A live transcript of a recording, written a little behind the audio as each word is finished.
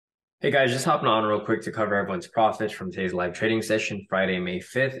Hey guys, just hopping on real quick to cover everyone's profits from today's live trading session, Friday, May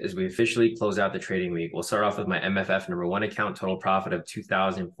 5th, as we officially close out the trading week. We'll start off with my MFF number one account, total profit of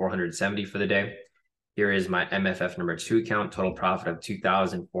 2,470 for the day. Here is my MFF number two account, total profit of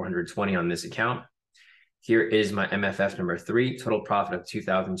 2,420 on this account. Here is my MFF number three, total profit of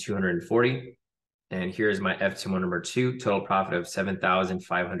 2,240. And here is my FTMO number two, total profit of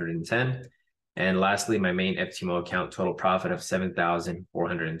 7,510. And lastly, my main FTMO account, total profit of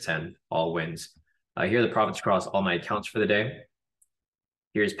 7,410, all wins. Here are the profits across all my accounts for the day.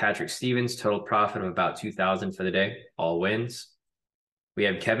 Here's Patrick Stevens, total profit of about 2,000 for the day, all wins. We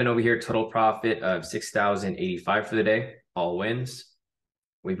have Kevin over here, total profit of 6,085 for the day, all wins.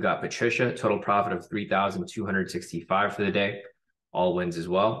 We've got Patricia, total profit of 3,265 for the day, all wins as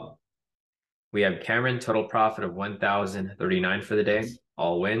well. We have Cameron, total profit of 1,039 for the day,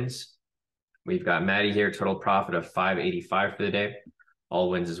 all wins. We've got Maddie here, total profit of 585 for the day, all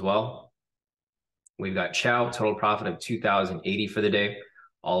wins as well. We've got Chow, total profit of 2,080 for the day,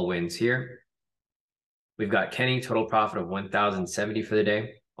 all wins here. We've got Kenny, total profit of 1,070 for the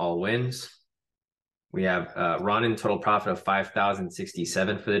day, all wins. We have Ronan, total profit of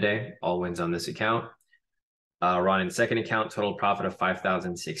 5,067 for the day, all wins on this account. Ronan's second account, total profit of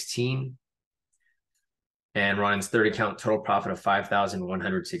 5,016. And Ronan's third account, total profit of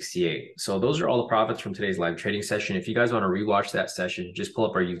 5,168. So those are all the profits from today's live trading session. If you guys want to rewatch that session, just pull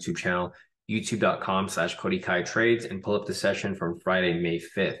up our YouTube channel, youtube.com/Kodi Kai Trades, and pull up the session from Friday, May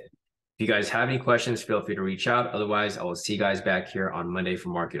 5th. If you guys have any questions, feel free to reach out. Otherwise, I will see you guys back here on Monday for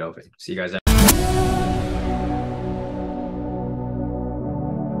market open. See you guys.